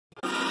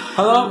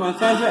Hello, I'm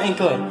Sandra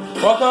Ankley.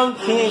 Welcome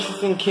to Teenage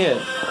Interesting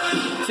Kids.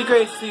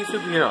 Secret City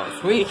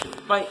Superheroes. We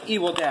fight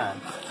evil dads.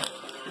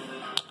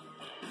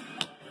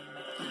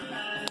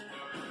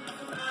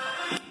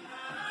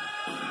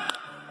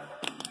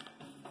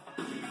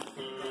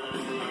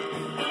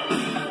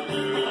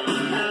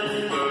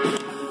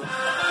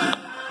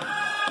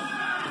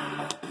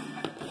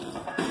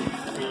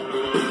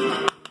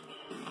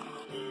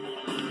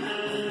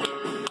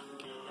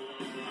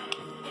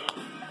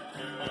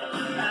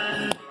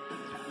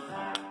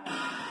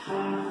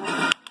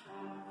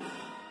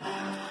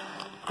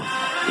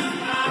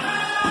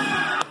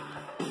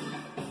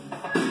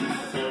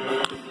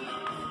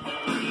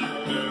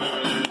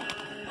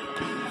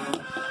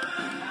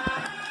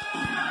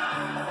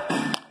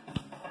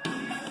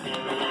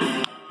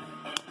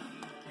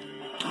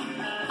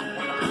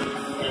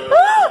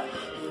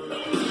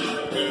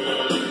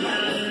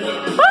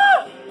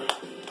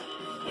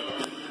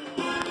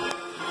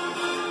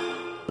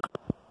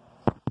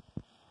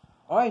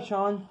 Alright,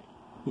 Sean.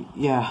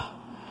 Yeah.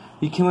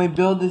 Can we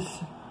build this?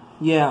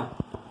 Yeah.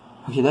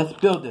 Okay, let's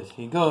build this.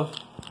 Here goes.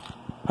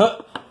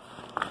 Huh.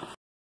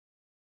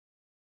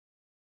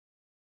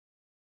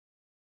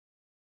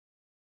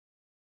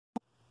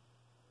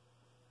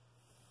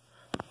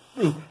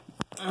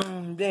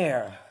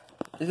 There.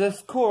 Is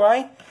this cool,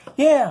 right?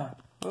 Yeah.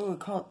 We'll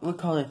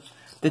call it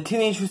the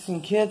Teenage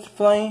Interesting Kids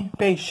Flying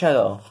Space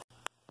Shuttle.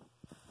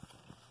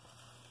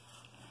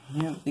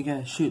 Yeah, they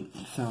gotta shoot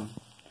some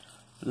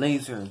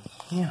lasers.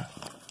 Yeah.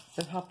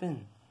 Let's hop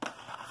in.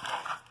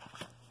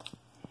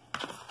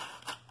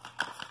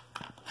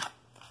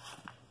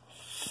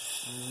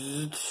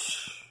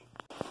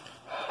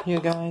 You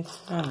guys,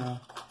 I don't know.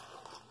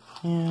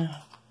 Yeah.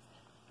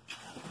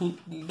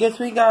 Guess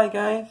we got it,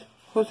 guys.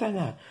 Who's that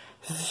now?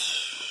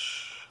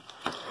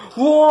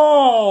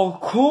 Whoa,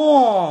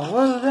 cool.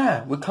 What is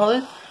that? We call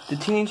it the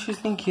Teenage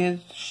Interesting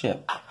Kids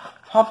ship.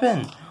 Hop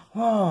in.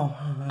 Whoa.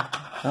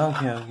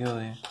 Okay, I'll go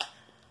there.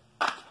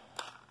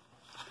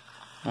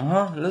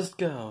 Let's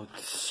go.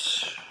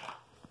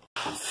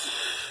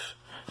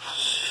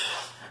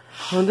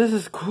 Well, this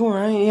is cool,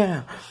 right?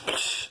 Yeah.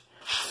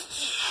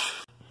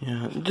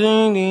 Yeah.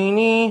 Ding, ding,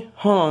 ding.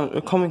 Hold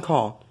on, coming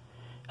call.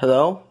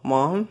 Hello,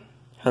 Mom?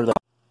 Hello.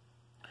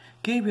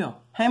 Gabriel.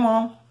 Hey,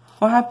 Mom.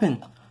 What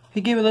happened?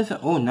 He gave a listen.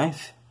 Oh,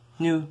 nice.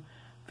 New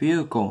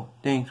vehicle.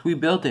 Thanks. We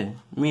built it.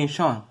 Me and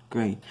Sean.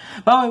 Great.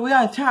 By the way, we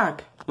got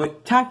attack. Wait,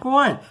 attack for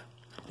what?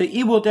 The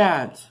evil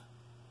dads.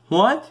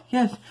 What?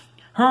 Yes.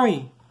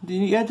 Hurry.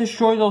 You gotta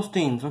destroy those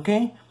things,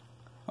 okay?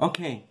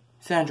 Okay.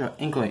 Sandra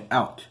Ingley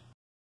out.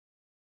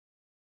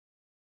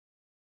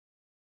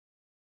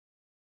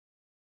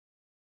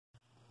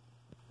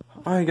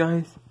 Alright,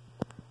 guys.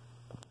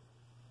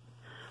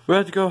 We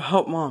have to go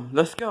help Mom.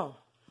 Let's go.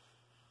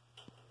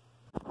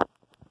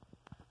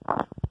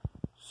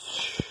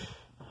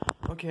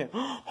 Okay.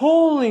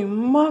 Holy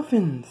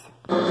muffins!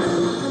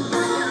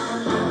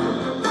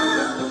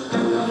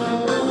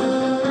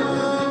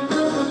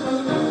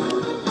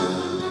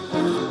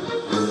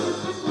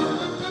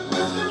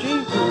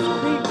 Jeepers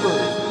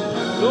creepers!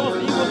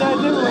 Those evil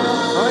dads everywhere!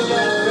 Alright,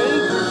 guys,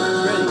 ready?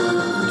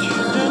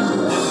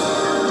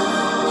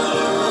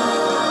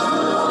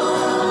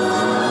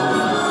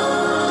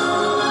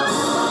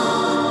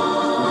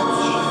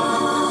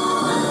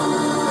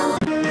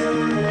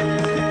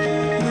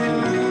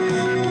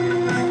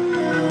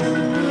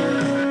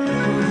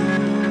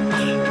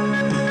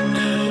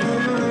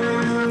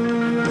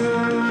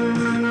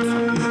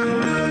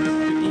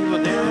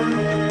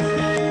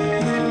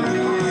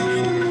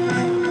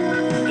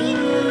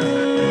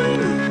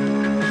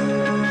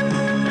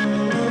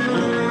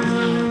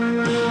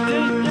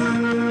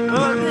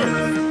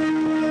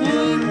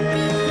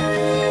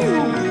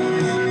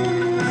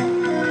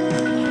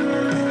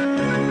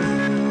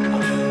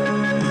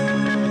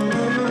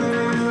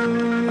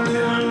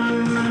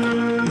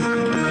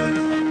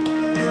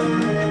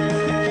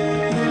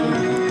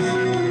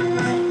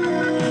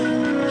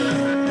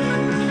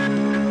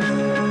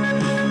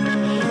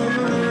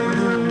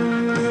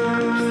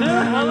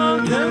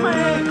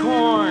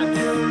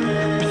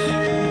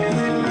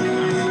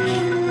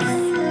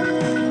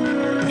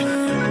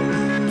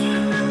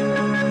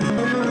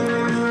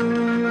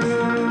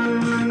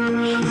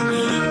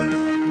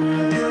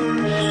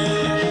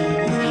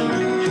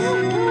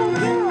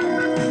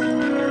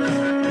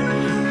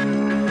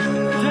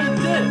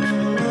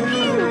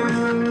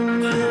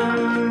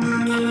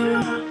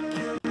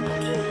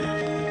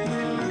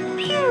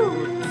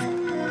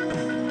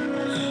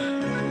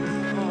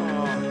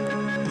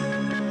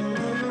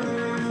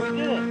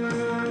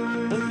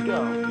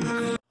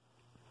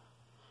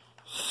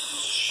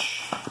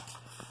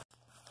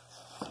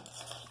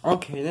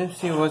 Okay, let's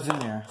see what's in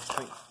there.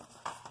 Wait.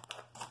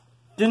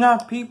 They're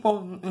not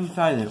people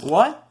inside it.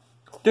 What?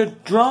 They're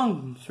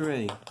drones,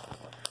 really.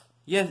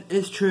 Yes,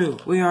 it's true.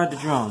 We are the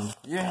drones.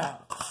 Yeah.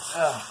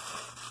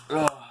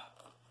 Because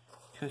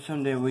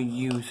someday we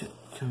use it.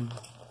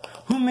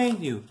 Who made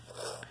you?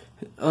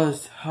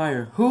 Us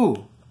hire.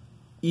 Who?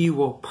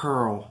 Evil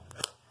Pearl.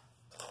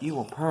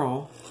 Evil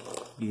Pearl?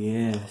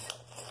 Yes.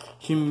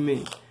 He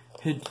made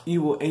his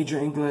evil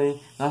Agent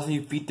English. Last he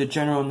beat the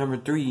General number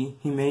 3.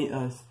 He made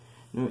us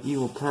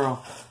evil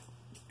Pearl.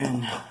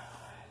 And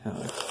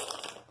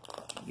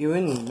you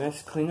in,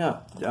 let's clean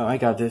up. Oh, I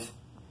got this.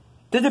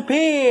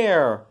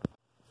 Disappear!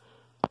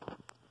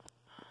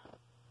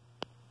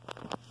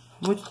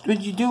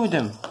 What'd you do with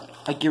them?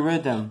 I get rid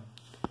of them.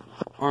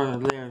 Or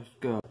let's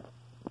go.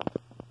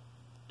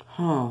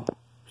 Huh.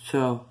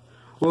 So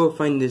we'll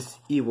find this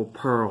evil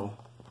Pearl.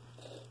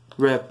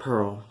 Red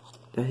Pearl.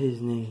 That's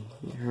his name.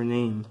 Her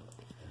name.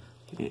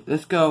 Okay,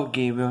 let's go,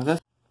 Gabriel.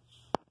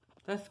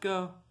 Let's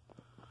go.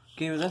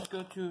 Gabriel, let's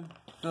go to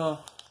the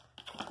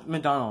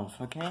McDonald's,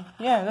 okay?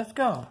 Yeah, let's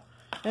go.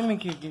 Let me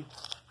get you.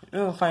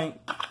 We'll find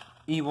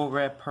evil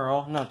Red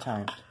Pearl. No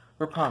time.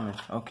 We're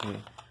promised.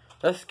 Okay.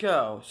 Let's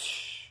go.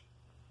 Shh.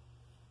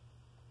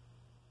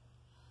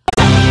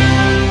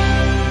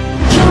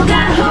 You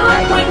got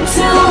hooked way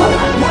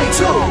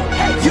too.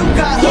 You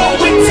got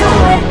hooked way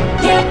too.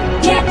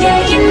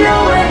 Yeah, you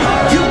know it.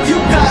 You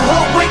got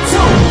hooked way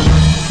too.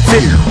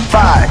 2,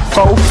 5,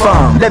 4,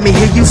 firm. Let me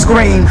hear you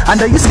scream. I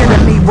know you're scared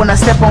of me when I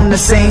step on the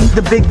scene.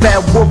 The big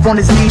bad wolf on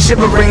his knees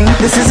shivering.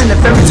 This isn't a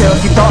fairy tale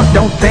if you thought,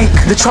 don't think.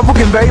 The trouble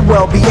can very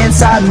well be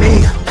inside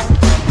me.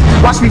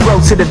 Watch me grow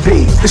to the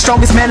beat. The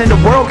strongest man in the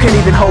world can't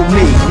even hold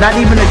me. Not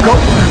even a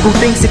goat who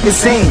thinks it can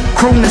sing.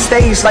 Croon the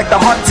stage like the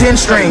heart 10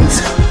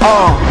 strings.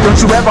 Don't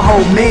you ever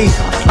hold me.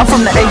 I'm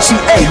from the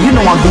HEA, you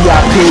know I'm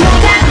VIP. You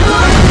got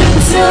hooked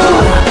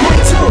way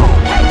too.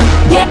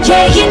 Yeah,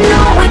 you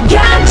know we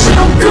got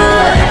you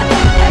good.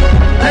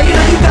 Now you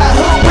know you got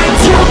hooked way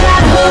You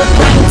got hooked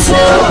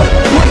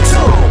way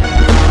too.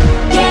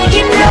 Yeah,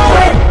 you know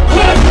it.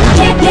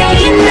 Yeah,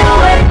 you know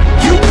it.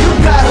 You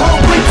got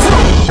hooked way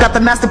too. Got the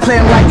master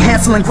plan like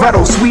Hansel and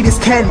Gretel.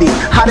 Sweetest candy,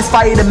 hottest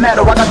fire to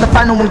metal. I got the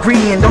final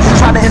ingredient, don't you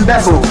try to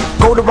embezzle.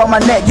 Gold around my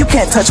neck, you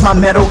can't touch my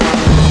metal.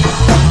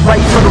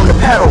 Right foot on the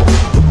pedal.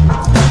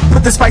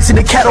 Put the spice in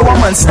the kettle,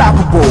 I'm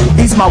unstoppable.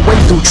 Ease my way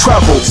through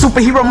trouble.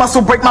 Superhero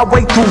muscle, break my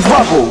way through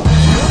rubble.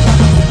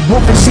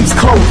 Wolf in sheep's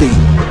clothing.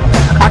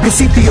 I can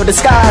see through your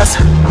disguise.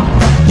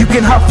 You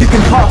can huff, you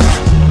can puff,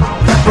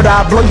 but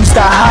I'll blow you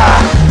sky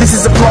high. This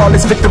is a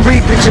flawless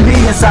victory. Picture me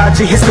inside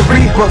your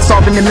history book,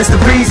 solving the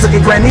mysteries. Look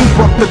at Granny,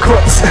 book the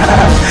crooks.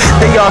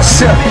 They all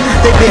shook,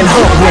 they been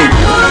hooked.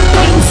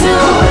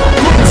 Hooked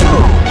way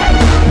too.